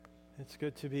It's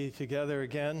good to be together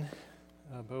again,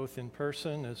 both in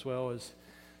person as well as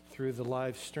through the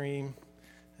live stream.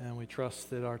 And we trust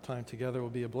that our time together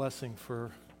will be a blessing for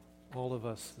all of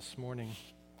us this morning.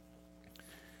 I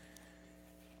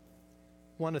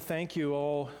want to thank you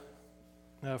all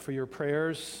for your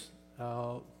prayers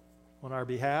on our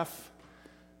behalf,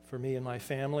 for me and my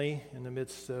family in the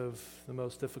midst of the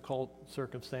most difficult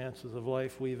circumstances of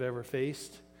life we've ever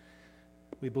faced.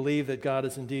 We believe that God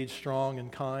is indeed strong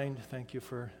and kind. Thank you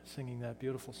for singing that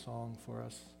beautiful song for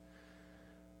us.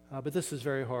 But this is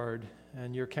very hard,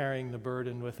 and you're carrying the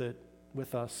burden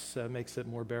with us makes it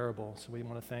more bearable. So we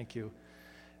want to thank you.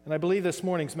 And I believe this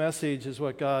morning's message is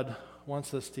what God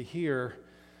wants us to hear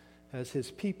as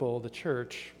His people, the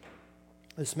church.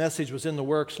 This message was in the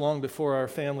works long before our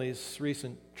family's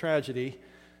recent tragedy,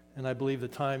 and I believe the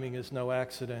timing is no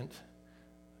accident.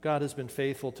 God has been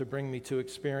faithful to bring me to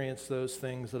experience those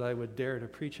things that I would dare to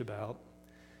preach about.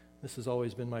 This has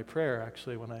always been my prayer,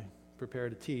 actually, when I prepare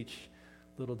to teach.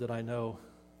 Little did I know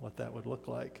what that would look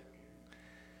like.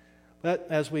 But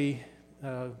as we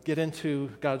get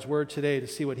into God's Word today to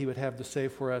see what He would have to say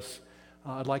for us,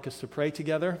 I'd like us to pray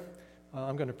together.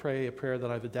 I'm going to pray a prayer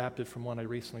that I've adapted from one I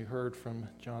recently heard from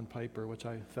John Piper, which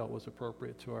I felt was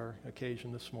appropriate to our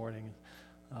occasion this morning.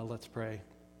 Let's pray.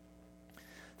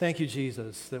 Thank you,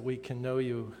 Jesus, that we can know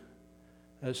you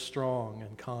as strong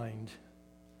and kind.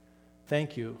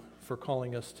 Thank you for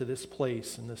calling us to this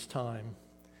place and this time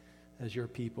as your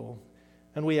people.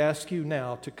 And we ask you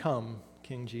now to come,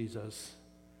 King Jesus.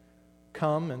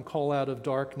 Come and call out of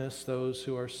darkness those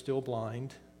who are still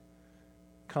blind.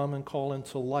 Come and call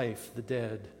into life the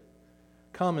dead.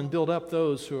 Come and build up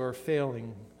those who are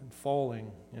failing and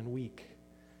falling and weak.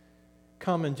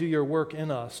 Come and do your work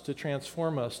in us to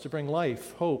transform us, to bring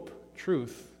life, hope,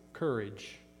 truth,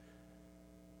 courage.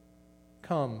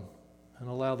 Come and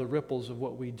allow the ripples of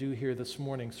what we do here this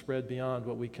morning spread beyond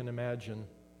what we can imagine.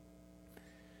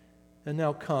 And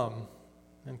now come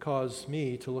and cause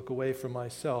me to look away from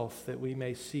myself that we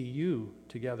may see you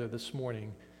together this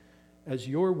morning as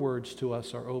your words to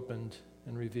us are opened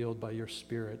and revealed by your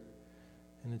Spirit.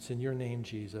 And it's in your name,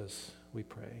 Jesus, we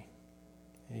pray.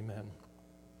 Amen.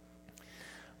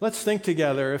 Let's think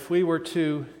together, if we were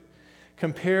to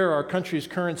compare our country's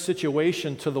current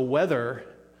situation to the weather,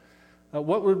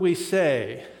 what would we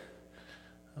say?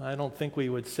 I don't think we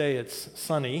would say it's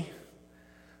sunny.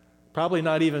 Probably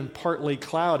not even partly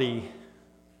cloudy.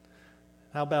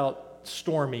 How about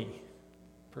stormy?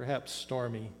 Perhaps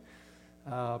stormy.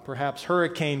 Perhaps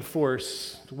hurricane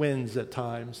force winds at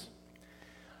times.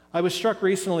 I was struck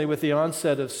recently with the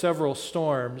onset of several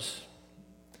storms.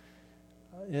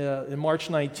 In March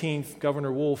 19th,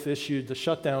 Governor Wolf issued the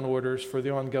shutdown orders for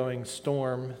the ongoing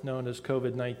storm known as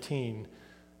COVID-19.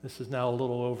 This is now a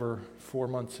little over 4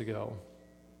 months ago.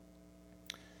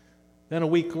 Then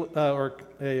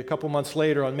a couple months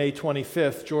later, on May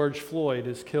 25th, George Floyd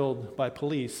is killed by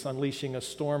police, unleashing a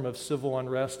storm of civil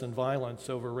unrest and violence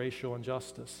over racial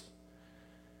injustice.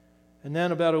 And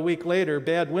then about a week later,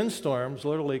 bad windstorms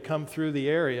literally come through the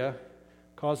area,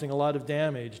 causing a lot of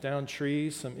damage, downed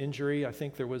trees, some injury. I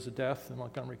think there was a death in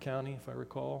Montgomery County, if I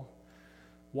recall.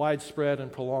 Widespread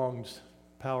and prolonged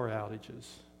power outages.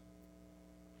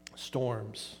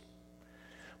 Storms.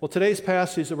 Well, today's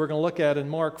passage that we're going to look at in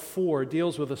Mark 4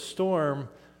 deals with a storm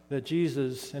that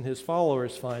Jesus and his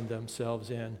followers find themselves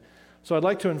in. So I'd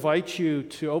like to invite you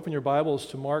to open your Bibles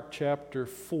to Mark chapter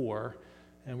 4,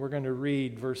 and we're going to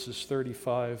read verses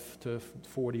 35 to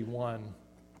 41.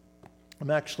 I'm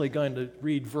actually going to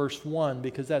read verse 1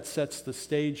 because that sets the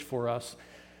stage for us,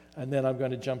 and then I'm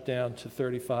going to jump down to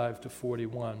 35 to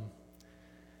 41.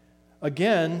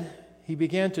 Again, he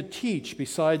began to teach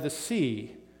beside the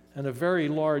sea, and a very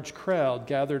large crowd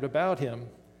gathered about him,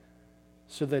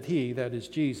 so that he, that is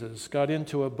Jesus, got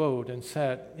into a boat and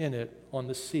sat in it on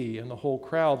the sea, and the whole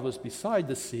crowd was beside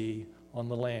the sea on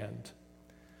the land.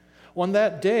 On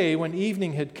that day, when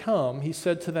evening had come, he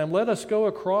said to them, "Let us go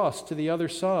across to the other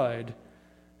side."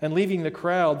 And leaving the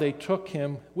crowd, they took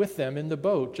him with them in the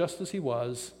boat, just as he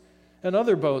was. And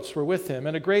other boats were with him.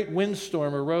 And a great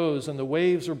windstorm arose, and the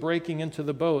waves were breaking into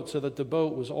the boat, so that the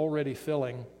boat was already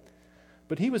filling.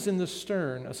 But he was in the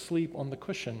stern, asleep on the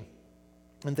cushion.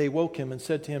 And they woke him and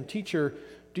said to him, "Teacher,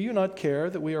 do you not care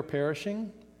that we are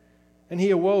perishing?" And he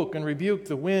awoke and rebuked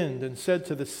the wind and said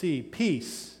to the sea,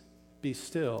 "Peace, be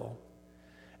still."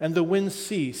 And the wind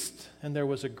ceased, and there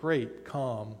was a great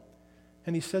calm.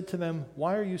 And he said to them,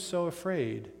 "Why are you so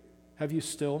afraid? Have you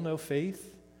still no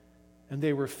faith?" And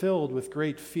they were filled with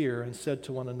great fear and said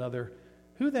to one another,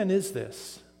 "Who then is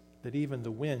this, that even the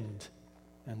wind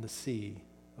and the sea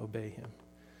obey him?"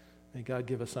 May God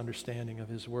give us understanding of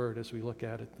His Word as we look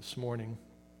at it this morning.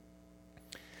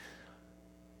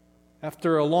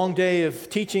 After a long day of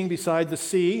teaching beside the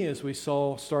sea, as we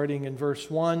saw starting in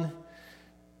verse 1,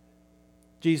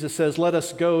 Jesus says, "Let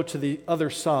us go to the other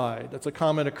side." That's a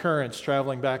common occurrence,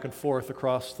 traveling back and forth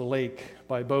across the lake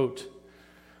by boat.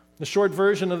 The short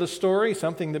version of the story,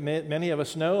 something that many of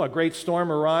us know, a great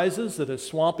storm arises that is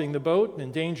swamping the boat.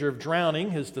 In danger of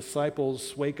drowning, his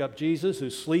disciples wake up Jesus,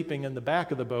 who's sleeping in the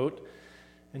back of the boat,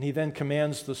 and he then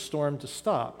commands the storm to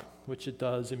stop, which it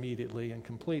does immediately and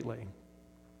completely.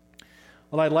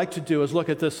 What I'd like to do is look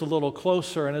at this a little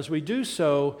closer, and as we do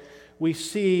so, we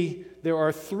see there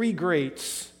are three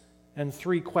greats and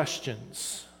three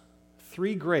questions.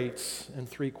 Three greats and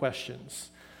three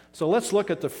questions. So let's look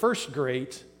at the first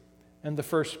great and the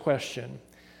first question.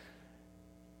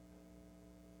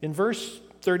 In verse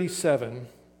 37,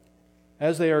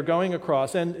 as they are going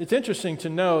across, and it's interesting to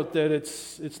note that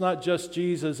it's not just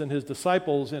Jesus and his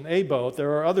disciples in a boat.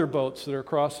 There are other boats that are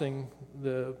crossing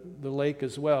the lake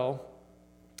as well,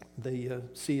 the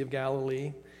Sea of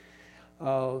Galilee.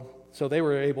 So they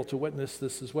were able to witness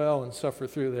this as well and suffer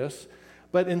through this.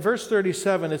 But in verse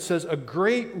 37, it says, "A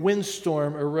great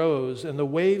windstorm arose, and the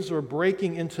waves were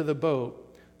breaking into the boat,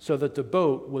 so that the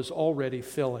boat was already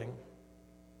filling."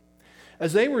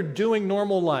 As they were doing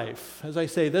normal life, as I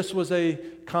say, this was a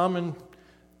common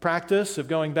practice of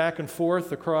going back and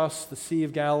forth across the Sea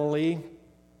of Galilee.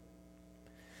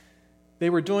 They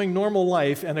were doing normal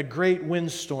life, and a great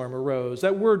windstorm arose.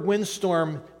 That word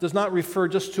windstorm does not refer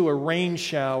just to a rain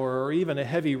shower or even a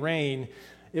heavy rain.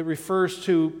 It refers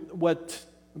to what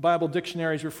Bible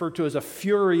dictionaries refer to as a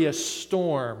furious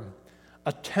storm,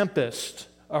 a tempest,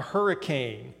 a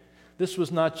hurricane. This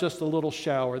was not just a little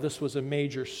shower. This was a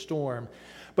major storm.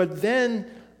 But then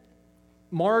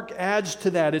Mark adds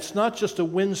to that, it's not just a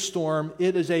windstorm,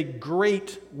 it is a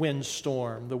great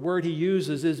windstorm. The word he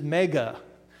uses is mega.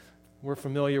 We're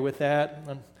familiar with that.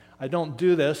 I don't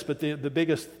do this, but the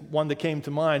biggest one that came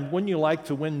to mind, wouldn't you like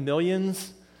to win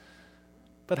millions?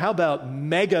 But how about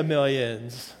mega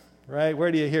millions, right?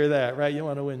 Where do you hear that, right? You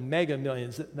want to win mega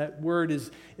millions. That word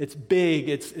it's big,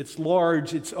 it's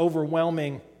large, it's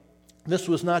overwhelming. This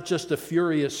was not just a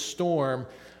furious storm.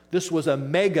 This was a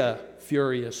mega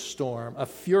furious storm, a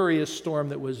furious storm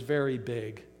that was very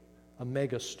big, a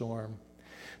mega storm.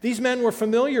 These men were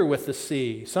familiar with the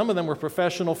sea. Some of them were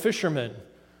professional fishermen.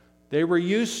 They were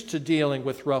used to dealing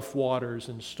with rough waters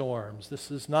and storms. This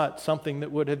is not something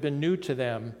that would have been new to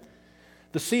them.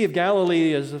 The Sea of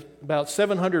Galilee is about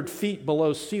 700 feet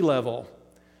below sea level,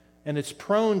 and it's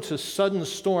prone to sudden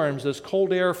storms as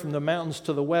cold air from the mountains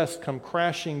to the west come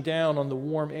crashing down on the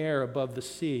warm air above the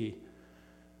sea.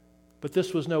 But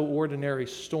this was no ordinary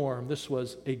storm. This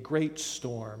was a great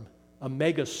storm, a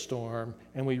mega storm,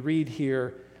 and we read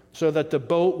here, so that the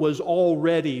boat was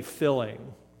already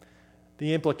filling.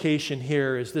 The implication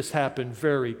here is this happened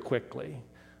very quickly.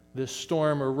 This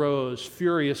storm arose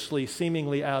furiously,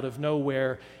 seemingly out of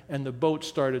nowhere, and the boat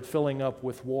started filling up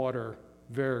with water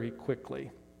very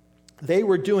quickly. They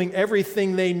were doing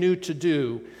everything they knew to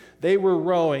do. They were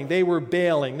rowing, they were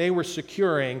bailing, they were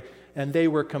securing, and they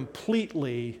were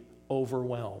completely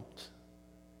overwhelmed.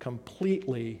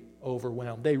 Completely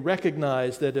overwhelmed. They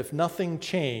recognized that if nothing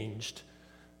changed,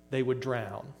 they would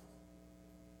drown.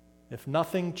 If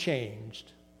nothing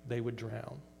changed, they would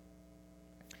drown.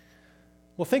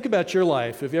 Well, think about your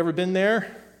life. Have you ever been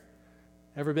there?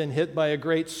 Ever been hit by a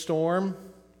great storm?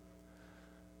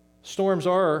 Storms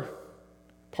are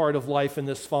part of life in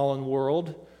this fallen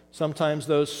world. Sometimes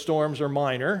those storms are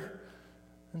minor,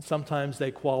 and sometimes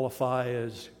they qualify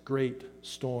as great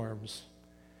storms.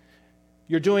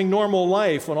 You're doing normal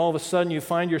life when all of a sudden you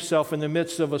find yourself in the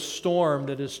midst of a storm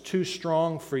that is too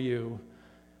strong for you.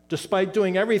 Despite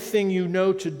doing everything you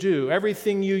know to do,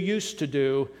 everything you used to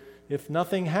do, if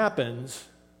nothing happens,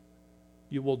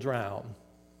 you will drown.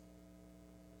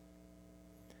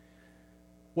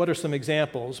 What are some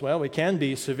examples? Well, it can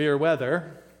be severe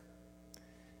weather.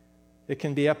 It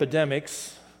can be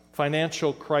epidemics,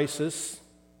 financial crisis,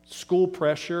 school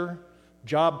pressure,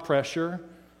 job pressure,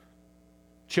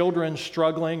 children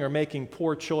struggling or making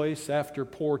poor choice after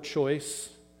poor choice,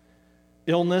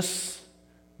 illness,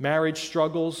 marriage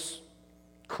struggles,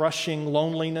 crushing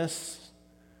loneliness,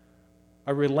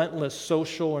 a relentless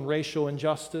social and racial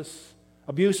injustice,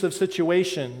 abusive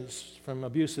situations from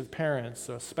abusive parents,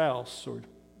 a spouse, or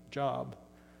job.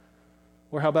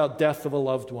 Or how about death of a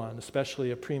loved one, especially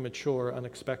a premature,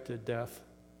 unexpected death?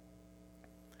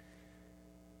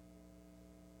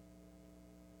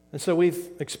 And so we've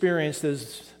experienced,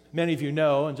 as many of you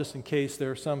know, and just in case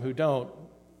there are some who don't,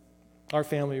 our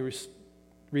family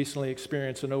recently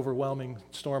experienced an overwhelming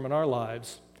storm in our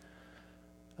lives.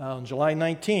 On July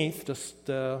 19th, just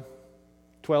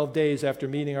 12 days after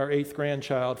meeting our 8th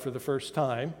grandchild for the first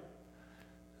time,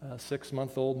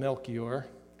 6-month-old Melchior,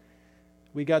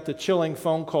 we got the chilling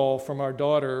phone call from our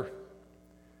daughter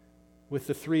with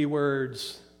the 3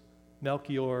 words,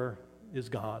 "Melchior is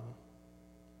gone."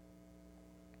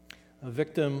 A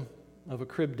victim of a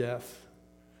crib death.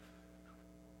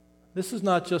 This is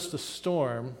not just a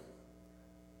storm.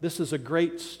 This is a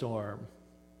great storm.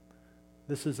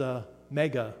 This is a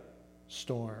mega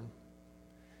storm.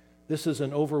 This is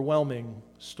an overwhelming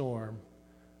storm,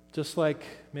 just like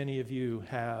many of you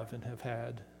have and have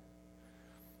had.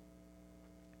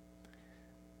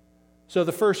 So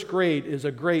the first great is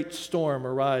a great storm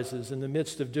arises in the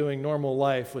midst of doing normal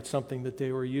life with something that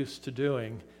they were used to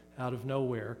doing. Out of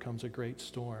nowhere comes a great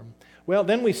storm. Well,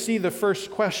 then we see the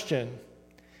first question.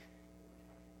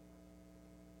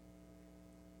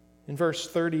 In verse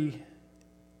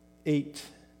 38,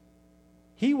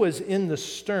 he was in the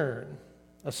stern,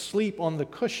 asleep on the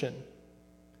cushion.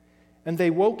 And they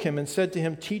woke him and said to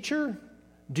him, "Teacher,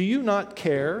 do you not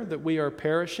care that we are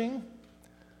perishing?"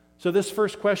 So this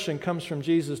first question comes from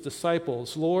Jesus'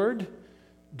 disciples. "Lord,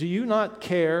 do you not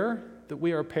care that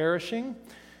we are perishing?"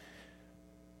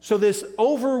 So this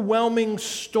overwhelming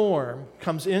storm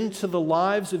comes into the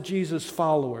lives of Jesus'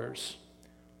 followers.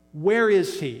 Where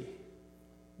is he?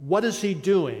 What is he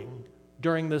doing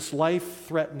during this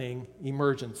life-threatening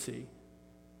emergency?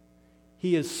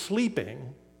 He is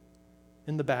sleeping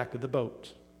in the back of the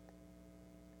boat.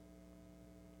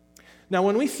 Now,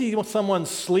 when we see someone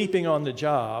sleeping on the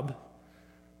job,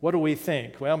 what do we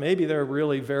think? Well, maybe they're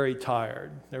really very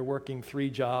tired. They're working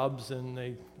 3 jobs and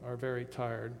they are very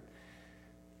tired.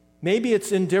 Maybe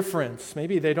it's indifference.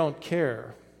 Maybe they don't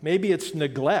care. Maybe it's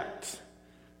neglect.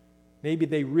 Maybe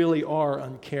they really are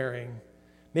uncaring.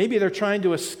 Maybe they're trying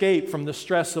to escape from the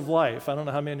stress of life. I don't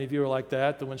know how many of you are like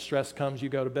that when stress comes, you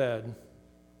go to bed.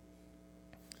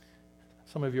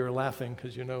 Some of you are laughing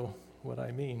because you know what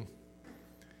I mean.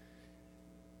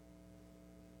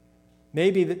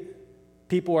 Maybe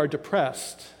people are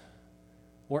depressed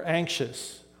or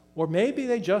anxious, or maybe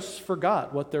they just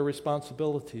forgot what their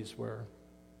responsibilities were.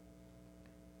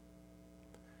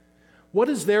 What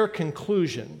is their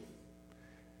conclusion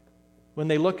when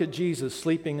they look at Jesus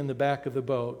sleeping in the back of the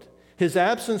boat? His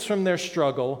absence from their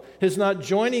struggle, his not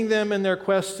joining them in their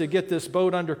quest to get this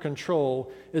boat under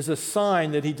control, is a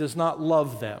sign that he does not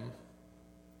love them.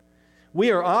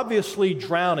 We are obviously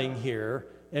drowning here,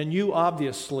 and you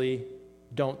obviously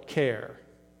don't care.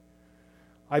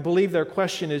 I believe their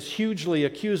question is hugely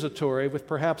accusatory with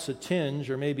perhaps a tinge,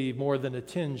 or maybe more than a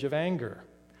tinge, of anger.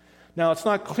 Now, it's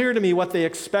not clear to me what they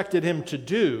expected him to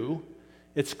do.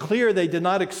 It's clear they did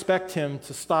not expect him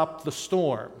to stop the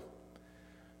storm.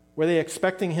 Were they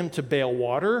expecting him to bail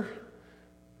water,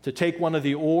 to take one of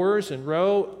the oars and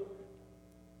row?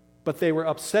 But they were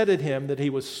upset at him that he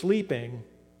was sleeping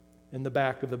in the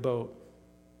back of the boat.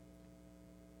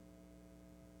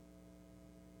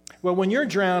 Well, when you're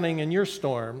drowning in your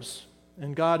storms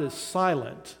and God is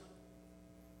silent,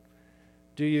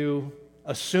 do you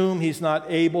assume he's not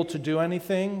able to do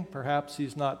anything? Perhaps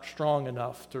he's not strong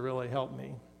enough to really help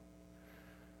me.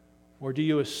 Or do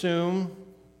you assume,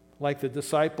 like the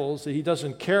disciples, that he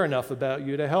doesn't care enough about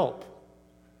you to help?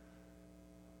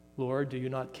 Lord, do you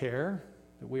not care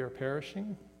that we are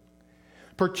perishing?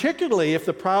 Particularly if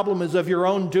the problem is of your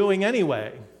own doing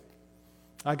anyway.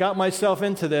 I got myself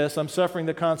into this. I'm suffering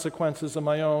the consequences of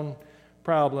my own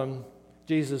problem.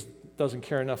 Jesus doesn't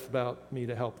care enough about me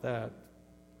to help that.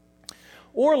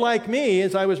 Or like me,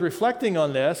 as I was reflecting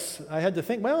on this, I had to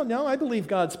think, well, no, I believe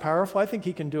God's powerful. I think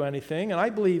he can do anything. And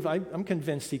I'm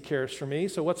convinced he cares for me.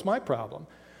 So what's my problem?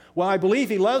 Well, I believe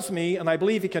he loves me and I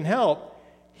believe he can help.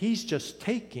 He's just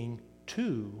taking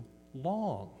too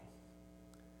long.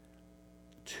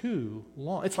 Too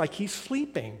long. It's like he's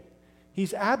sleeping.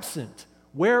 He's absent.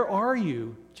 Where are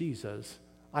you, Jesus?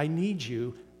 I need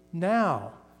you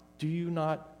now. Do you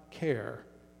not care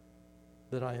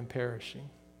that I am perishing?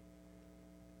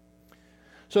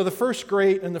 So the first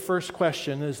great and the first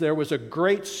question is there was a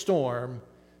great storm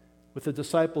with the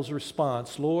disciples'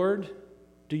 response, Lord,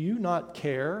 do you not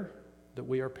care that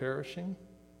we are perishing?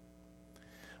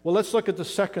 Well, let's look at the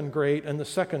second great and the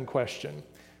second question.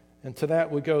 And to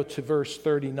that we go to verse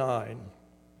 39.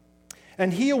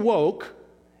 And he awoke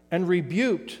and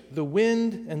rebuked the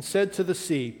wind and said to the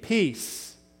sea,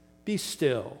 Peace, be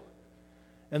still.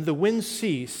 And the wind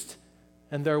ceased,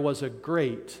 and there was a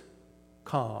great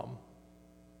calm.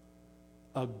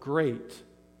 A great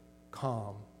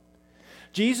calm.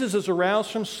 Jesus is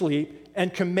aroused from sleep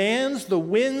and commands the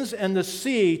winds and the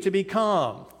sea to be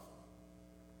calm.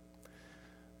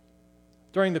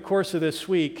 During the course of this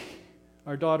week,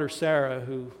 our daughter Sarah,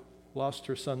 who lost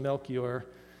her son Melchior,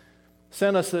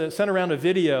 sent around a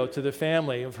video to the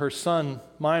family of her son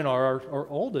Minar, our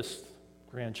oldest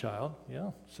grandchild,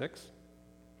 6.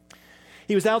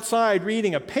 He was outside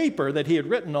reading a paper that he had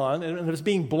written on, and it was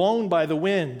being blown by the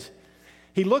wind.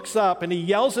 He looks up and he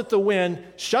yells at the wind,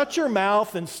 "Shut your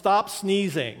mouth and stop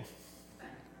sneezing."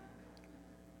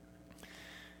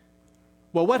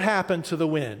 Well, what happened to the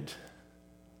wind?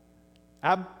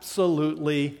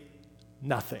 Absolutely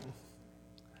nothing.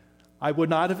 I would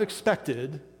not have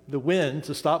expected the wind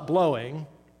to stop blowing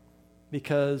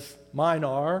because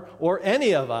Minar or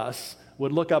any of us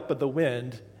would look up at the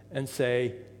wind and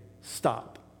say,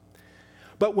 "Stop."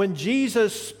 But when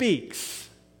Jesus speaks,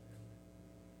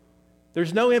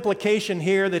 there's no implication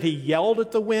here that he yelled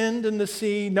at the wind and the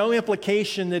sea, no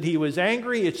implication that he was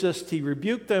angry. It's just he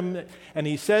rebuked them and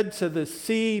he said to the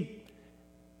sea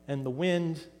and the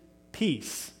wind,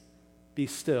 "Peace, be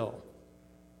still."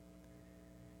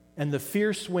 And the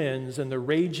fierce winds and the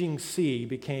raging sea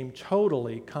became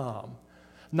totally calm.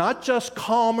 Not just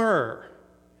calmer.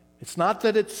 It's not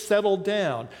that it's settled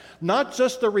down. Not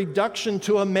just a reduction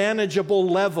to a manageable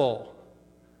level.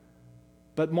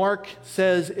 But Mark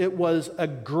says it was a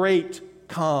great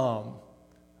calm.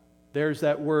 There's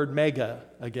that word mega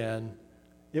again.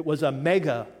 It was a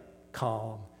mega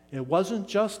calm. It wasn't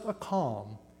just a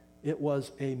calm. It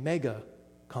was a mega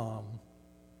calm.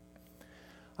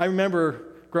 I remember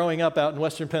growing up out in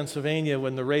western Pennsylvania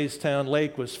when the Raystown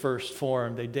Lake was first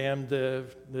formed. They dammed the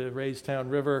Raystown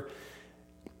River,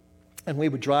 and we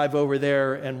would drive over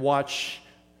there and watch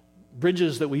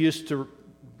bridges that we used to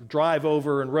drive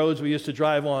over and roads we used to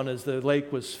drive on as the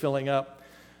lake was filling up.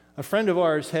 A friend of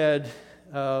ours had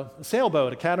a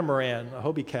sailboat, a catamaran, a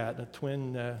Hobie Cat, a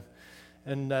twin,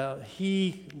 and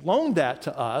he loaned that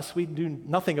to us. We knew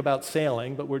nothing about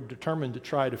sailing, but we're determined to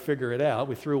try to figure it out.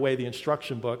 We threw away the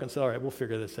instruction book and said, "All right, we'll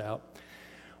figure this out."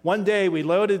 One day, we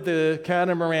loaded the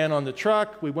catamaran on the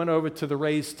truck. We went over to the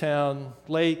Raystown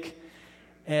Lake,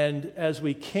 and as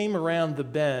we came around the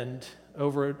bend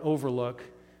over an overlook,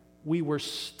 we were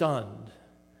stunned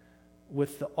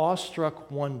with the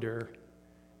awestruck wonder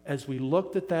as we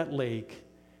looked at that lake,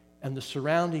 and the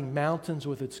surrounding mountains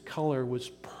with its color was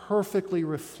perfectly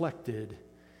reflected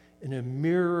in a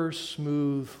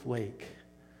mirror-smooth lake.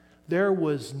 There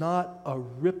was not a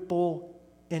ripple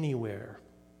anywhere.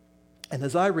 And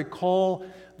as I recall,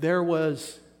 there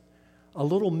was a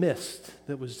little mist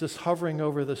that was just hovering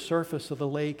over the surface of the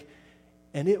lake,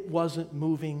 and it wasn't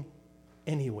moving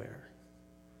anywhere.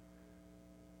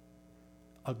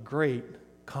 A great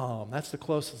calm. That's the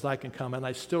closest I can come. And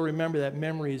I still remember that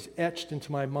memory is etched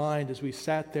into my mind as we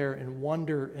sat there and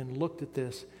wondered and looked at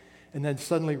this, and then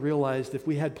suddenly realized if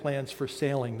we had plans for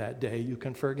sailing that day, you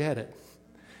can forget it,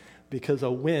 because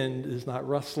a wind is not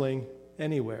rustling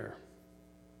anywhere.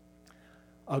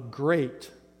 A great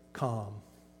calm.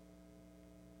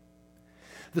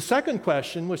 The second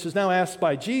question, which is now asked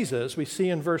by Jesus, we see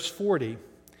in verse 40.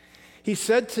 He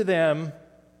said to them,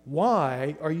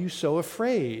 "Why are you so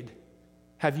afraid?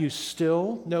 Have you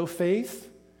still no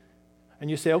faith?" And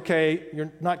you say, okay,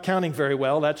 you're not counting very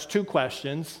well. That's 2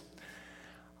 questions.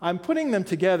 I'm putting them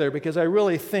together because I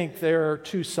really think there are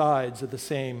 2 sides of the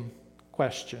same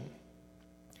question.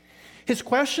 His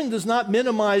question does not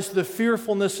minimize the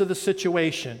fearfulness of the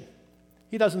situation.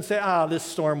 He doesn't say, this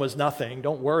storm was nothing.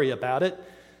 Don't worry about it.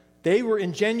 They were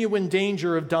in genuine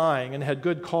danger of dying and had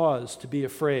good cause to be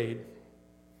afraid.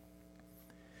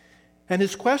 And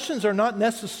his questions are not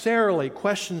necessarily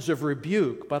questions of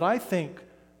rebuke, but I think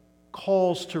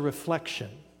calls to reflection.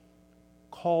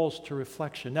 Calls to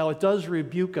reflection. Now, it does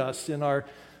rebuke us in our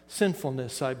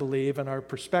sinfulness, I believe, and our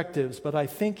perspectives, but I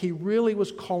think he really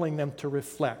was calling them to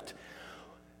reflect.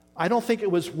 I don't think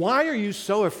it was, "Why are you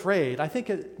so afraid?" I think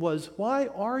it was, "Why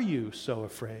are you so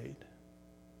afraid?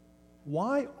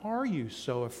 Why are you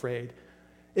so afraid?"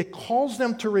 It calls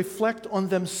them to reflect on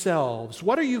themselves.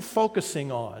 What are you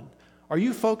focusing on? Are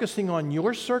you focusing on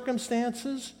your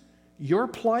circumstances, your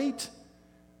plight,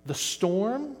 the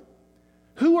storm?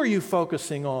 Who are you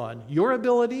focusing on? Your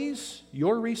abilities,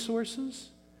 your resources?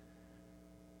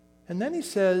 And then he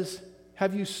says,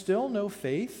 "Have you still no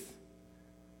faith?"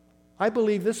 I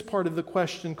believe this part of the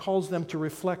question calls them to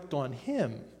reflect on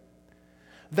him.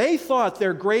 They thought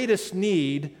their greatest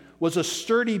need was a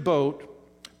sturdy boat,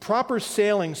 proper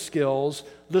sailing skills,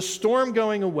 the storm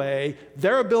going away,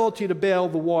 their ability to bail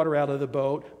the water out of the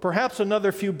boat, perhaps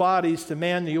another few bodies to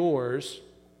man the oars.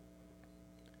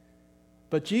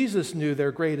 But Jesus knew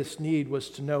their greatest need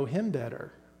was to know him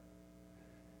better,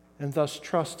 and thus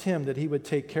trust him that he would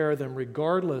take care of them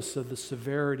regardless of the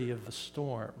severity of the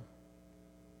storm.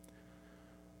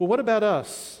 Well, what about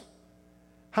us?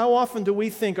 How often do we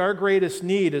think our greatest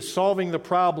need is solving the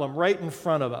problem right in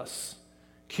front of us?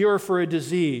 Cure for a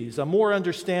disease, a more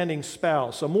understanding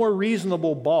spouse, a more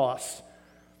reasonable boss,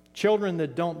 children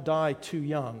that don't die too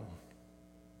young.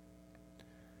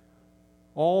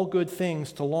 All good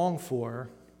things to long for.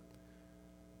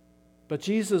 But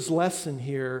Jesus' lesson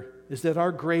here is that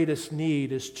our greatest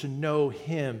need is to know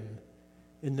him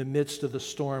in the midst of the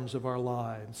storms of our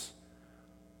lives.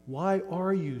 Why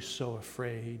are you so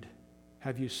afraid?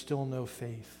 Have you still no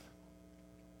faith?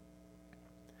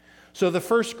 So the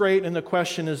first great in the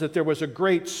question is that there was a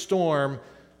great storm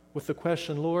with the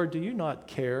question, Lord, do you not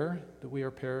care that we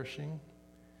are perishing?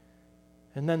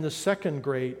 And then the second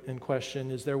great in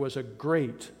question is there was a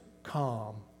great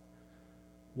calm.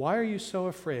 Why are you so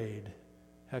afraid?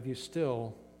 Have you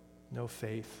still no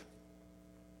faith?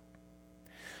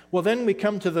 Well, then we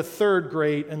come to the third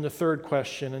great and the third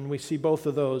question, and we see both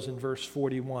of those in verse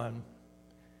 41.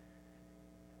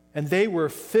 And they were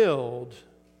filled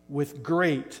with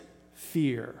great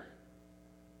fear.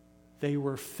 They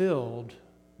were filled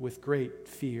with great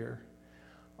fear.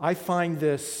 I find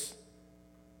this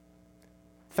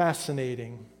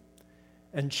fascinating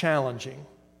and challenging.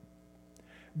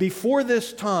 Before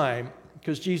this time,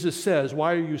 because Jesus says,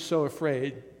 why are you so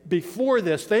afraid? Before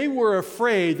this, they were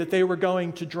afraid that they were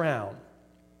going to drown.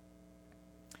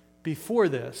 Before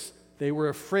this, they were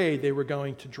afraid they were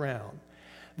going to drown.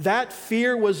 That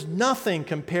fear was nothing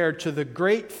compared to the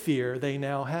great fear they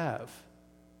now have.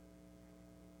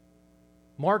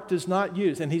 Mark does not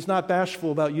use, and he's not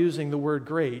bashful about using the word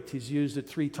great. He's used it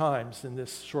 3 times in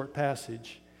this short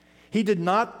passage. He did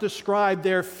not describe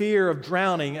their fear of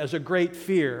drowning as a great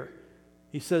fear.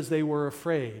 He says they were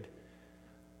afraid.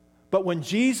 But when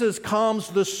Jesus calms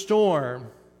the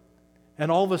storm, and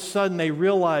all of a sudden they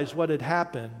realize what had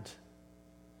happened,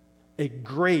 a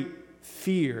great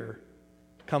fear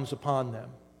comes upon them.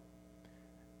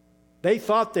 They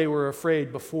thought they were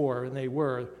afraid before, and they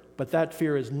were, but that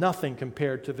fear is nothing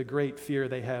compared to the great fear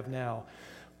they have now.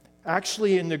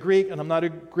 Actually, in the Greek, and I'm not a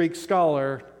Greek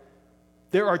scholar,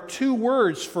 there are 2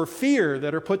 words for fear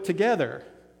that are put together.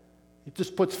 It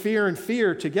just puts fear and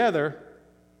fear together,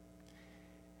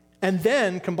 and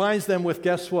then combines them with,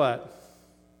 guess what?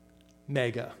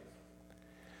 Mega.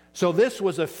 So this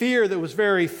was a fear that was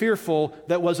very fearful,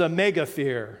 that was a mega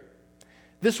fear.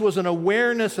 This was an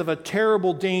awareness of a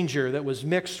terrible danger that was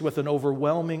mixed with an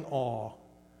overwhelming awe.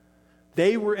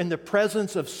 They were in the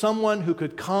presence of someone who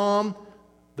could calm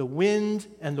the wind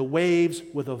and the waves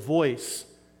with a voice.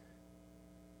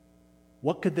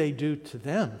 What could they do to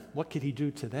them? What could he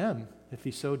do to them if he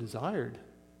so desired?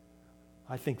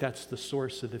 I think that's the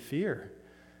source of the fear.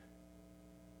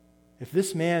 If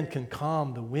this man can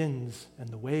calm the winds and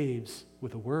the waves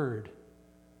with a word,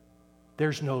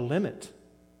 there's no limit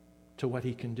to what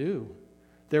he can do.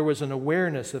 There was an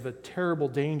awareness of a terrible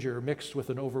danger mixed with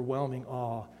an overwhelming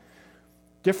awe.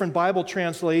 Different Bible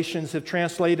translations have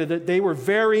translated it, they were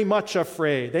very much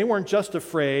afraid. They weren't just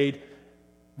afraid,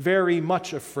 very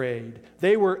much afraid.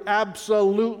 They were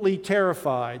absolutely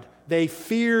terrified. They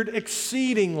feared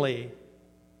exceedingly.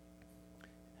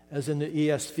 As in the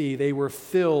ESV, they were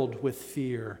filled with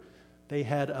fear. They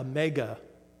had a mega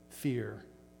fear.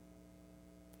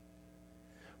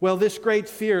 Well, this great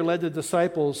fear led the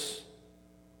disciples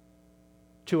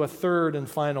to a third and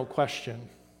final question.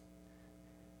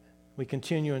 We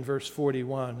continue in verse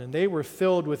 41. And they were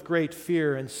filled with great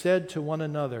fear and said to one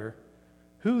another,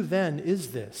 who then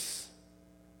is this,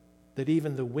 that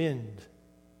even the wind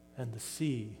and the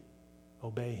sea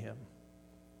obey him?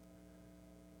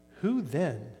 Who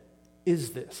then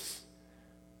is this,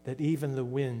 that even the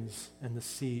winds and the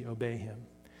sea obey him?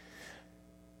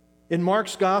 In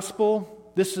Mark's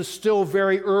gospel, this is still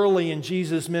very early in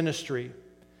Jesus' ministry.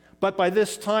 But by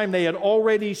this time, they had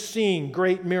already seen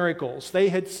great miracles. They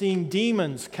had seen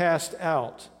demons cast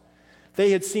out. They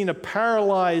had seen a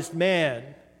paralyzed man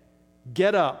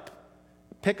get up,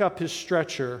 pick up his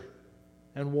stretcher,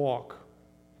 and walk.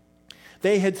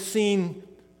 They had seen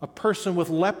a person with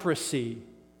leprosy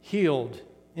healed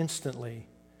instantly.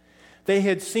 They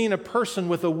had seen a person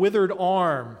with a withered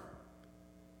arm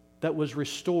that was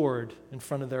restored in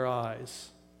front of their eyes.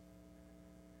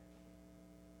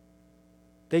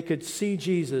 They could see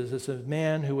Jesus as a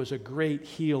man who was a great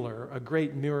healer, a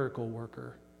great miracle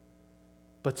worker.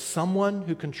 But someone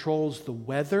who controls the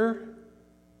weather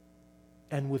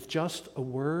and with just a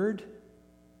word,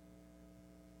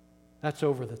 that's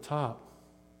over the top.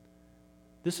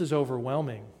 This is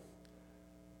overwhelming.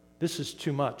 This is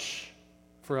too much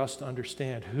for us to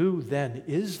understand. Who then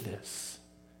is this?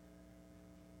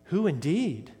 Who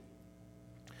indeed?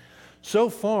 So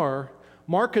far,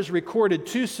 Mark has recorded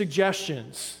two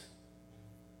suggestions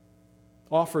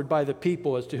offered by the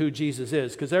people as to who Jesus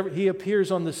is, because he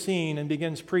appears on the scene and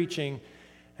begins preaching,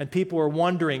 and people are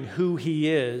wondering who he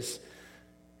is.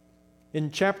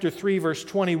 In chapter 3, verse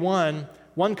 21,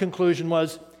 one conclusion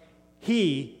was,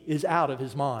 he is out of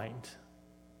his mind.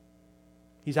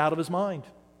 He's out of his mind.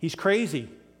 He's crazy.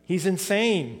 He's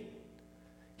insane.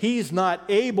 He's not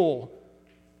able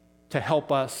to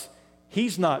help us.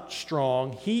 He's not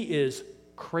strong. He is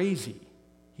crazy.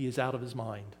 He is out of his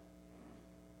mind.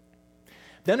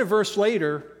 Then a verse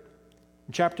later,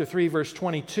 in chapter 3, verse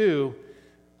 22,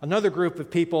 another group of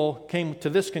people came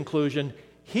to this conclusion: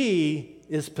 he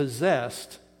is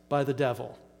possessed by the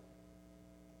devil.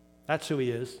 That's who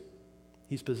he is.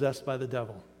 He's possessed by the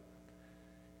devil.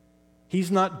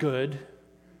 He's not good.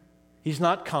 He's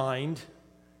not kind.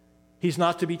 He's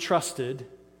not to be trusted.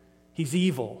 He's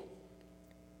evil.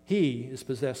 He is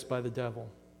possessed by the devil.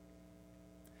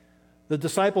 The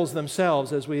disciples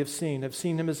themselves, as we have seen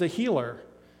him as a healer.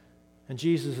 And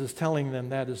Jesus is telling them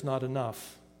that is not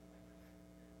enough.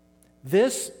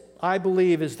 This, I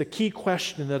believe, is the key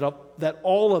question that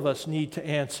all of us need to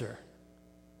answer.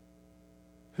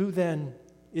 Who then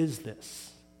is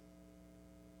this?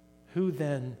 Who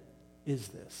then is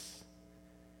this?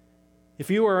 If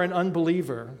you are an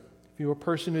unbeliever, if you are a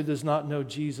person who does not know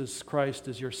Jesus Christ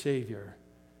as your Savior,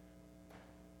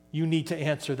 you need to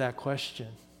answer that question.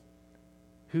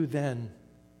 Who then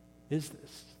is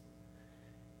this?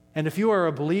 And if you are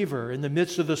a believer in the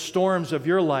midst of the storms of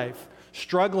your life,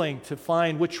 struggling to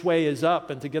find which way is up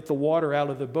and to get the water out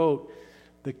of the boat,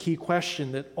 the key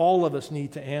question that all of us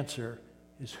need to answer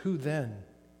is, who then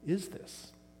is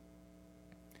this?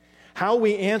 How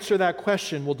we answer that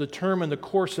question will determine the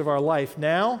course of our life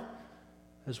now,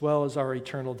 as well as our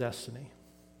eternal destiny.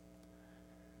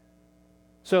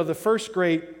 So the first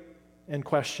great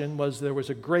question was, there was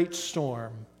a great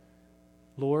storm.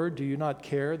 Lord, do you not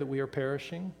care that we are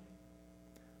perishing?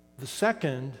 The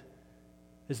second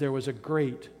is, there was a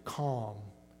great calm,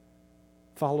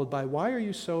 followed by, why are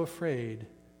you so afraid?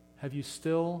 Have you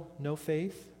still no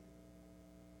faith?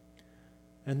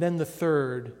 And then the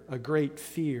third, a great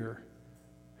fear.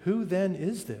 Who then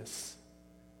is this,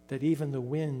 that even the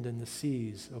wind and the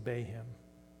seas obey him?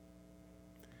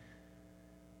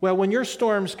 Well, when your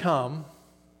storms come,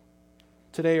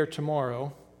 today or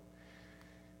tomorrow,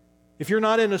 if you're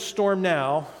not in a storm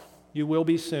now, you will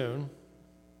be soon.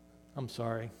 I'm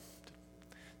sorry.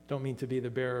 Don't mean to be the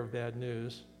bearer of bad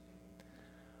news.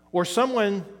 Or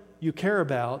someone you care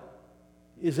about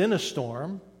is in a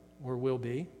storm, or will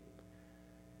be.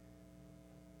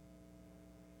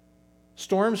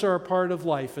 Storms are a part of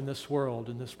life in this world,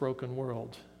 in this broken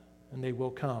world, and they will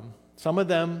come. Some of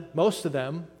them, most of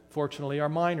them, fortunately, are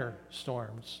minor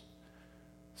storms.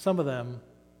 Some of them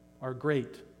are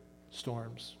great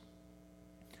storms.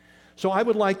 So I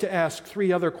would like to ask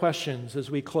three other questions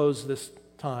as we close this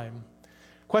time.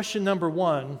 Question number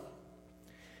one,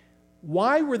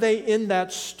 why were they in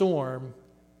that storm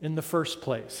in the first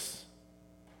place?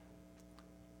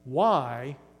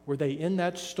 Why were they in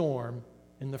that storm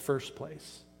in the first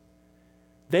place?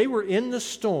 They were in the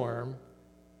storm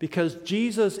because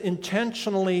Jesus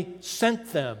intentionally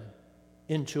sent them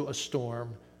into a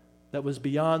storm that was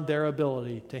beyond their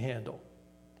ability to handle.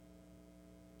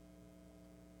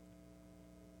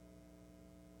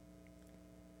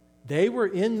 They were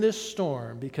in this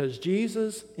storm because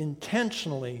Jesus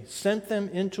intentionally sent them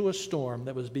into a storm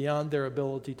that was beyond their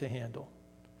ability to handle.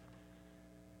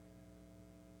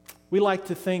 We like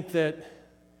to think that,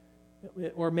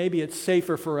 or maybe it's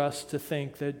safer for us to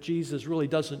think that Jesus really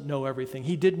doesn't know everything.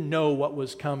 He didn't know what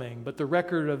was coming, but the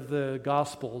record of the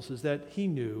Gospels is that he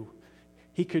knew.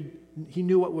 He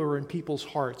knew what were in people's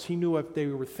hearts. He knew what they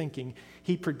were thinking.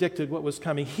 He predicted what was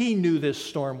coming. He knew this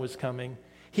storm was coming.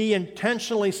 He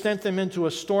intentionally sent them into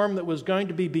a storm that was going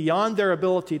to be beyond their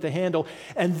ability to handle,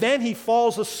 and then he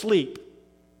falls asleep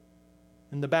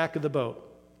in the back of the boat.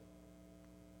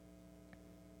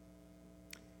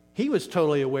 He was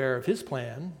totally aware of his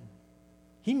plan.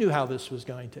 He knew how this was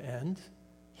going to end.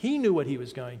 He knew what he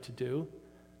was going to do.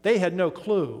 They had no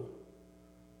clue.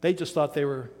 They just thought they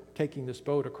were taking this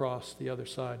boat across the other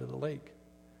side of the lake.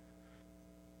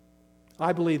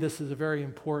 I believe this is a very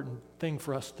important thing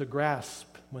for us to grasp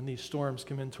when these storms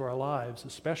come into our lives,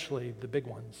 especially the big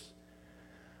ones.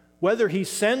 Whether he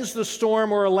sends the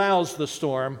storm or allows the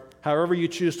storm, however you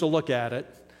choose to look at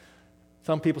it,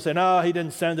 Some people say, no, he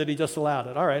didn't send it, he just allowed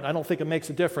it. All right, I don't think it makes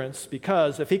a difference,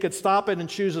 because if he could stop it and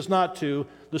chooses not to,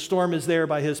 the storm is there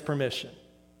by his permission.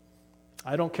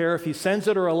 I don't care if he sends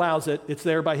it or allows it, it's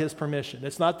there by his permission.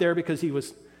 It's not there because he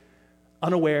was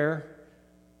unaware,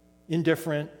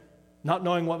 indifferent, not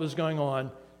knowing what was going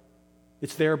on.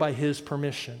 It's there by his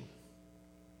permission.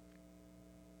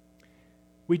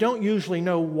 We don't usually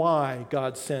know why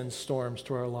God sends storms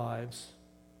to our lives.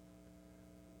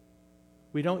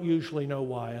 We don't usually know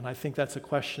why, and I think that's a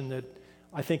question that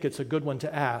I think it's a good one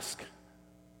to ask,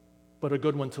 but a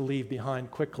good one to leave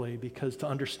behind quickly, because to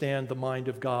understand the mind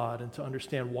of God and to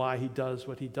understand why he does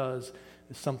what he does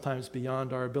is sometimes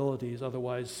beyond our abilities.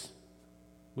 Otherwise,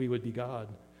 we would be God.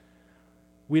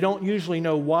 We don't usually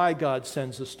know why God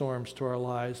sends the storms to our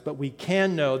lives, but we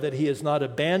can know that he has not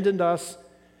abandoned us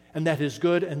and that his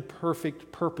good and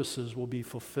perfect purposes will be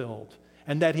fulfilled,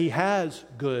 and that he has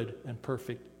good and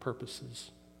perfect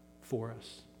purposes for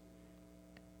us.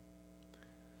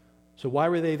 So why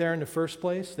were they there in the first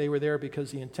place? They were there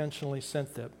because he intentionally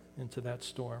sent them into that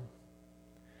storm.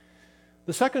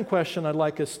 The second question I'd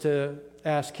like us to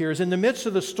ask here is, in the midst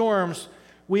of the storms,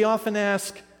 we often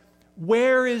ask,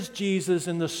 where is Jesus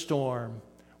in the storm?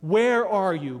 Where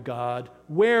are you, God?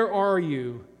 Where are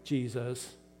you,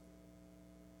 Jesus?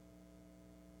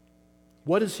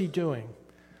 What is he doing?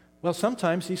 Well,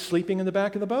 sometimes he's sleeping in the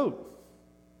back of the boat.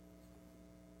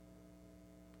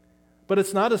 But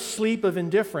it's not a sleep of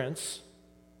indifference.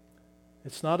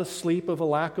 It's not a sleep of a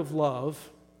lack of love,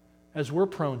 as we're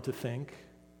prone to think.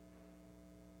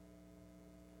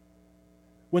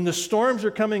 When the storms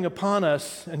are coming upon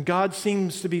us and God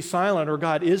seems to be silent, or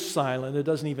God is silent, it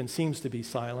doesn't even seem to be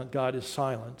silent, God is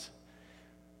silent.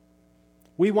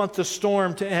 We want the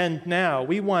storm to end now.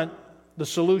 We want the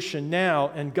solution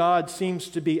now, and God seems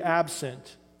to be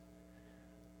absent.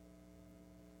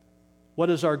 What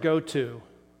is our go-to?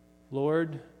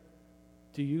 Lord,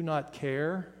 do you not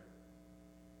care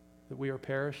that we are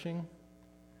perishing?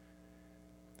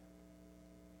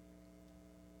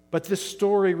 But this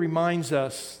story reminds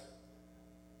us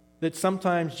that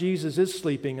sometimes Jesus is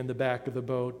sleeping in the back of the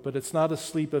boat, but it's not a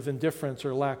sleep of indifference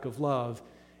or lack of love.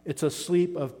 It's a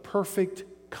sleep of perfect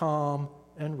calm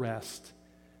and rest,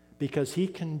 because he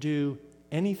can do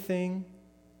anything,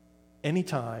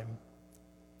 anytime,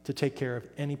 to take care of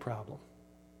any problem.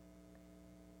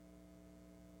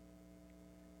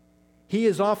 He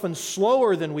is often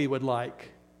slower than we would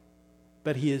like,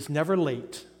 but he is never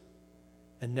late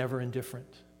and never indifferent.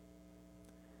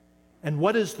 And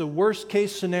what is the worst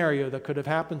case scenario that could have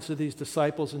happened to these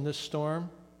disciples in this storm?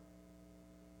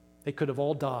 They could have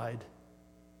all died,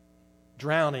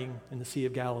 drowning in the Sea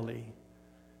of Galilee.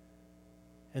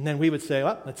 And then we would say,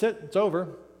 well, that's it, it's over.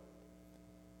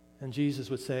 And Jesus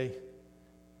would say,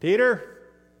 Peter,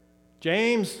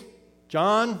 James,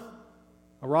 John,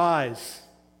 arise,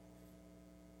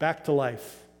 back to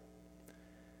life.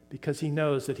 Because he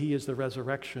knows that he is the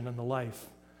resurrection and the life.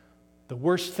 The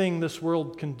worst thing this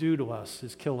world can do to us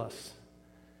is kill us.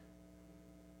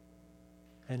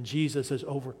 And Jesus has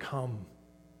overcome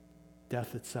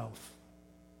death itself.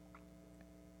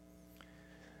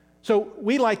 So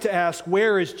we like to ask,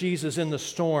 where is Jesus in the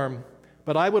storm?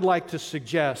 But I would like to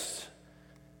suggest,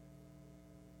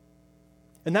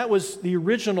 and that was the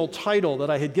original title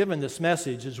that I had given this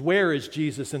message, is where is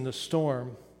Jesus in the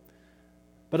storm?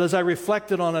 But as I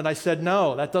reflected on it, I said,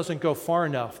 no, that doesn't go far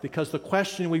enough, because the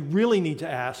question we really need to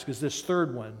ask is this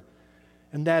third one,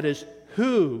 and that is,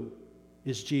 who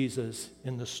is Jesus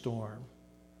in the storm?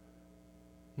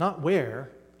 Not where.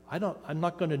 I'm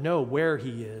not going to know where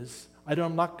he is.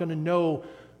 I'm not going to know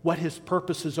what his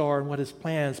purposes are and what his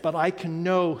plans, but I can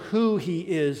know who he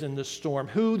is in the storm.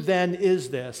 Who then is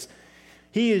this?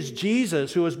 He is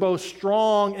Jesus, who is both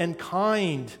strong and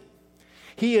kind.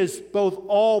 He is both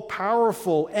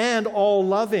all-powerful and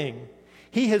all-loving.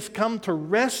 He has come to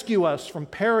rescue us from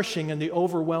perishing in the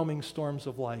overwhelming storms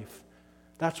of life.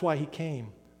 That's why he came,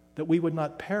 that we would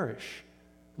not perish.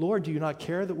 Lord, do you not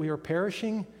care that we are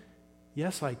perishing?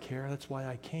 Yes, I care. That's why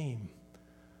I came,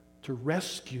 to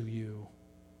rescue you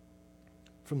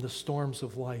from the storms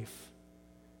of life.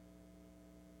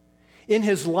 In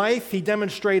his life, he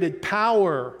demonstrated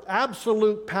power,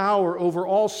 absolute power over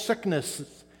all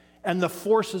sicknesses and the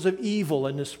forces of evil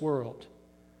in this world.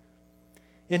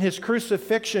 In his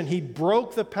crucifixion, he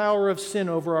broke the power of sin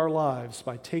over our lives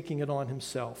by taking it on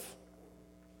himself.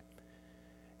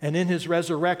 And in his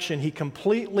resurrection, he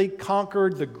completely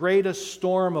conquered the greatest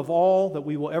storm of all that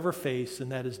we will ever face,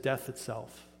 and that is death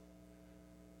itself.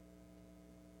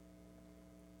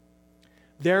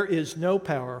 There is no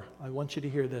power, I want you to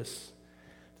hear this,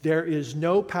 There is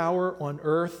no power on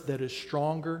earth that is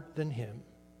stronger than him.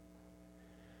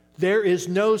 There is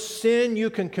no sin you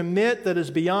can commit that is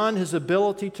beyond his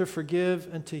ability to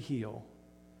forgive and to heal.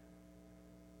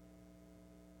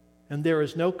 And there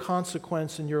is no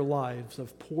consequence in your lives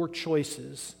of poor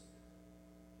choices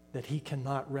that he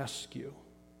cannot rescue.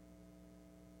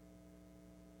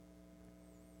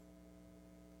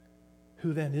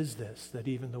 Who then is this that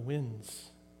even the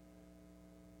winds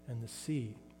and the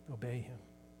sea obey him?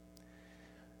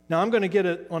 Now I'm going to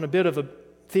get on a bit of a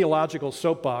theological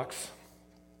soapbox.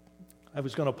 I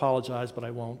was going to apologize, but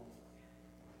I won't.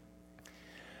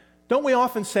 Don't we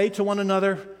often say to one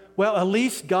another, well, at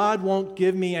least God won't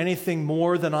give me anything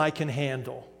more than I can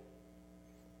handle?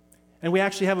 And we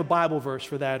actually have a Bible verse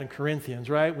for that in Corinthians,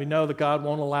 right? We know that God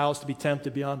won't allow us to be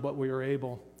tempted beyond what we are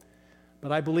able.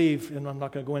 But I believe, and I'm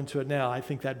not going to go into it now, I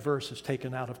think that verse is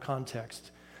taken out of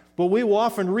context. But we will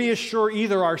often reassure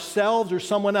either ourselves or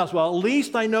someone else, well, at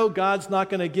least I know God's not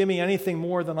going to give me anything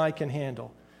more than I can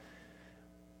handle.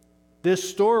 This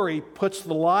story puts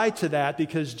the lie to that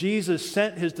because Jesus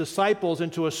sent his disciples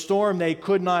into a storm they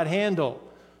could not handle.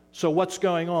 So what's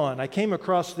going on? I came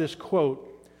across this quote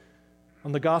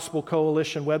on the Gospel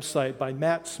Coalition website by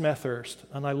Matt Smethurst,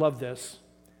 and I love this.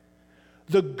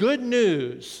 The good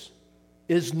news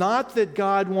is not that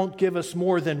God won't give us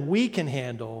more than we can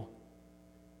handle,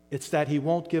 it's that he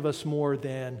won't give us more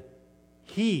than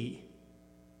he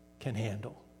can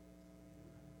handle.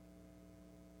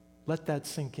 Let that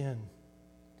sink in.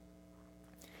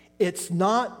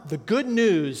 The good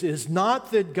news is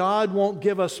not that God won't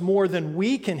give us more than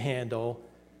we can handle,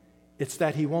 it's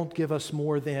that he won't give us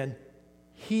more than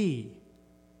he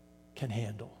can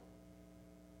handle.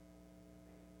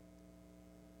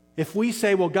 If we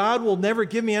say, well, God will never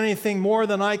give me anything more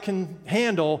than I can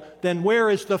handle, then where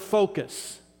is the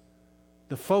focus?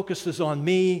 The focus is on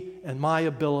me and my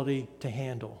ability to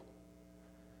handle.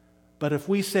 But if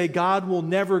we say, God will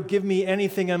never give me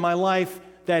anything in my life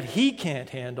that he can't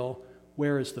handle,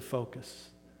 where is the focus?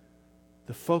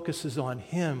 The focus is on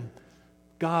him,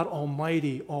 God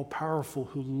Almighty, all-powerful,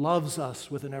 who loves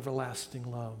us with an everlasting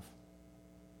love.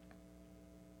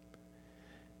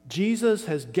 Jesus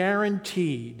has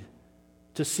guaranteed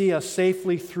to see us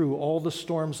safely through all the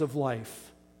storms of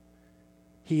life.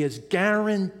 He is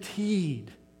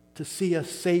guaranteed to see us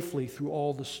safely through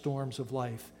all the storms of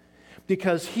life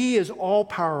because he is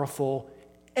all-powerful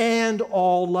and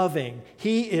all-loving.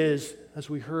 He is, as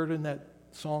we heard in that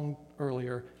song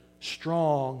earlier,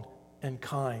 strong and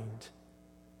kind.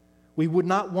 We would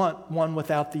not want one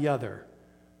without the other.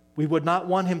 We would not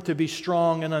want him to be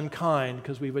strong and unkind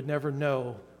because we would never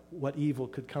know what evil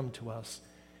could come to us.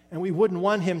 And we wouldn't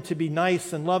want him to be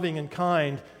nice and loving and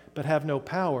kind but have no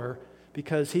power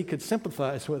because he could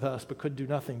sympathize with us but could do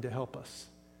nothing to help us.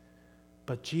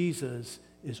 But Jesus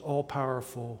is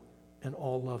all-powerful and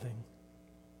all-loving.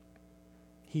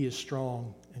 He is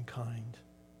strong and kind.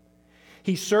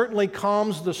 He certainly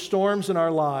calms the storms in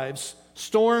our lives,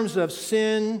 storms of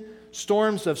sin,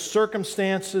 storms of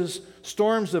circumstances,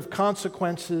 storms of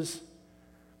consequences.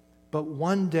 But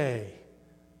one day,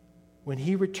 when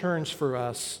he returns for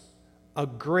us, a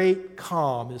great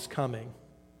calm is coming.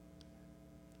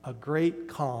 A great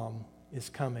calm is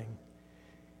coming,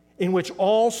 in which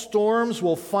all storms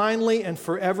will finally and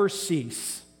forever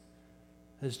cease.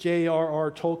 As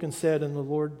J.R.R. Tolkien said in The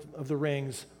Lord of the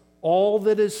Rings, all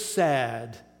that is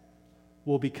sad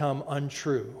will become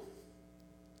untrue.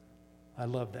 I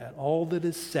love that. All that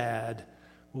is sad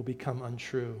will become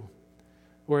untrue.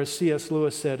 Or as C.S.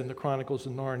 Lewis said in the Chronicles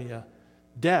of Narnia,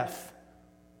 death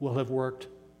will have worked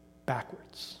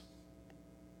backwards.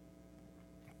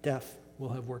 Death will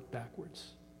have worked backwards.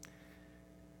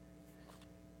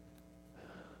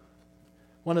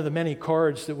 One of the many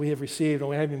cards that we have received, and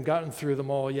we haven't even gotten through them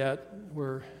all yet,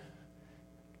 we're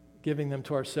giving them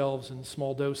to ourselves in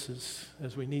small doses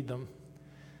as we need them.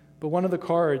 But one of the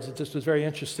cards, it just was very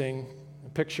interesting, a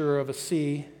picture of a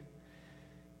sea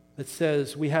that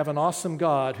says, we have an awesome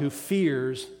God who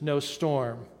fears no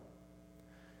storm,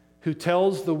 who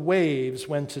tells the waves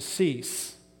when to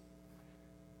cease,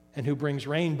 and who brings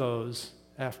rainbows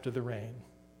after the rain.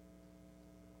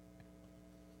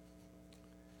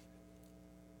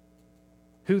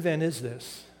 Who then is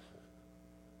this?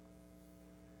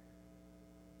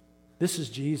 This is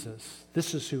Jesus.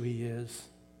 This is who he is,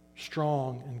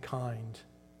 strong and kind.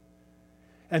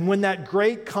 And when that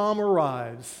great calm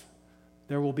arrives,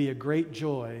 there will be a great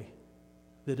joy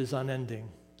that is unending.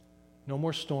 No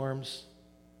more storms,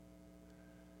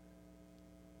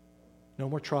 no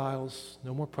more trials,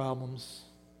 no more problems,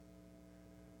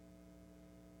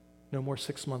 no more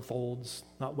 6-month-olds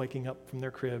not waking up from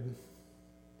their crib.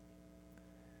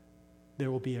 there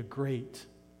will be a great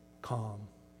calm.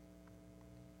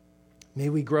 May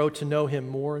we grow to know him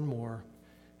more and more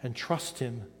and trust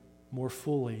him more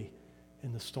fully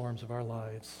in the storms of our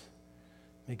lives.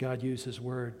 May God use his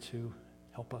word to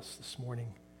help us this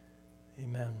morning.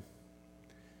 Amen.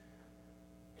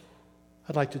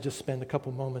 I'd like to just spend a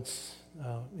couple moments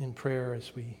in prayer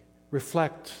as we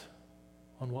reflect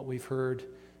on what we've heard,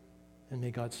 and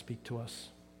may God speak to us.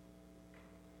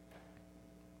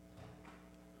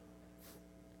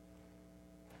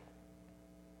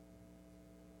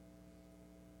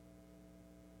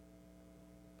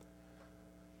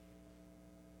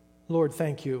 Lord,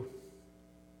 thank you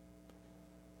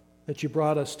that you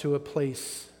brought us to a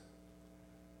place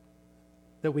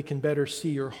that we can better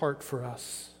see your heart for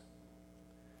us.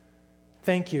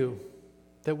 Thank you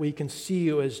that we can see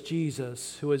you as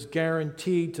Jesus, who is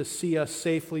guaranteed to see us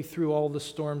safely through all the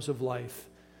storms of life,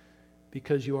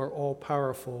 because you are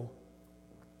all-powerful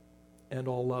and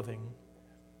all-loving.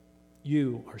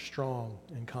 You are strong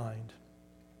and kind.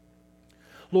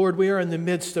 Lord, we are in the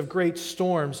midst of great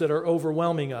storms that are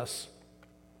overwhelming us.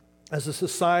 As a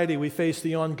society, we face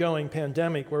the ongoing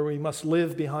pandemic where we must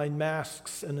live behind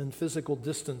masks and in physical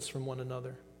distance from one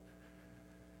another.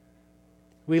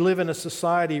 We live in a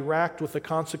society racked with the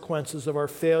consequences of our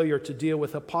failure to deal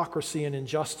with hypocrisy and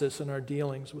injustice in our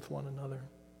dealings with one another.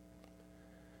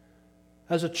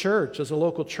 As a church, as a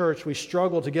local church, we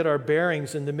struggle to get our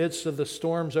bearings in the midst of the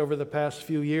storms over the past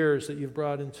few years that you've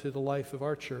brought into the life of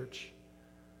our church.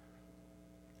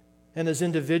 And as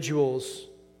individuals,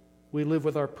 we live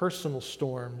with our personal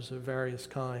storms of various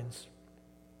kinds.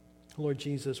 Lord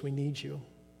Jesus, we need you.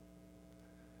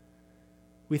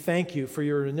 We thank you for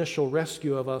your initial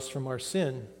rescue of us from our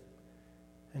sin,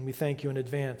 and we thank you in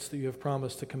advance that you have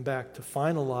promised to come back to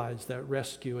finalize that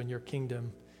rescue in your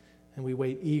kingdom, and we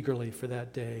wait eagerly for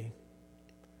that day.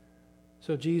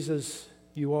 So Jesus,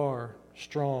 you are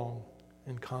strong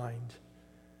and kind.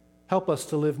 Help us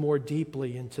to live more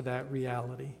deeply into that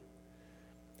reality.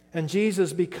 And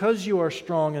Jesus, because you are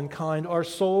strong and kind, our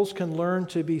souls can learn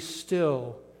to be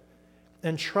still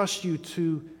and trust you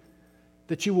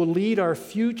that you will lead our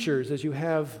futures as you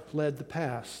have led the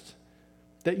past,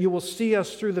 that you will see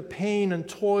us through the pain and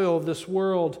toil of this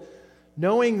world,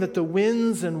 knowing that the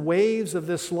winds and waves of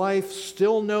this life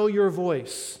still know your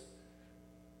voice,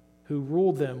 who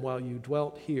ruled them while you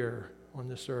dwelt here on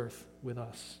this earth with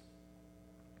us.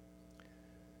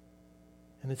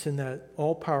 And it's in that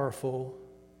all-powerful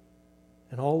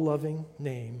and all-loving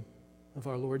name of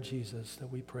our Lord Jesus that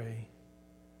we pray.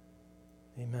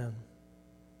 Amen.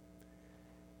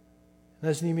 And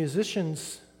as the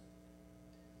musicians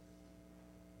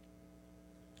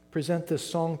present this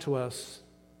song to us,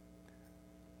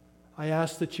 I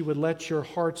ask that you would let your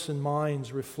hearts and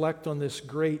minds reflect on this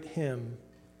great hymn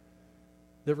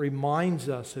that reminds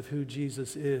us of who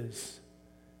Jesus is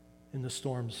in the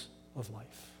storms of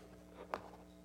life.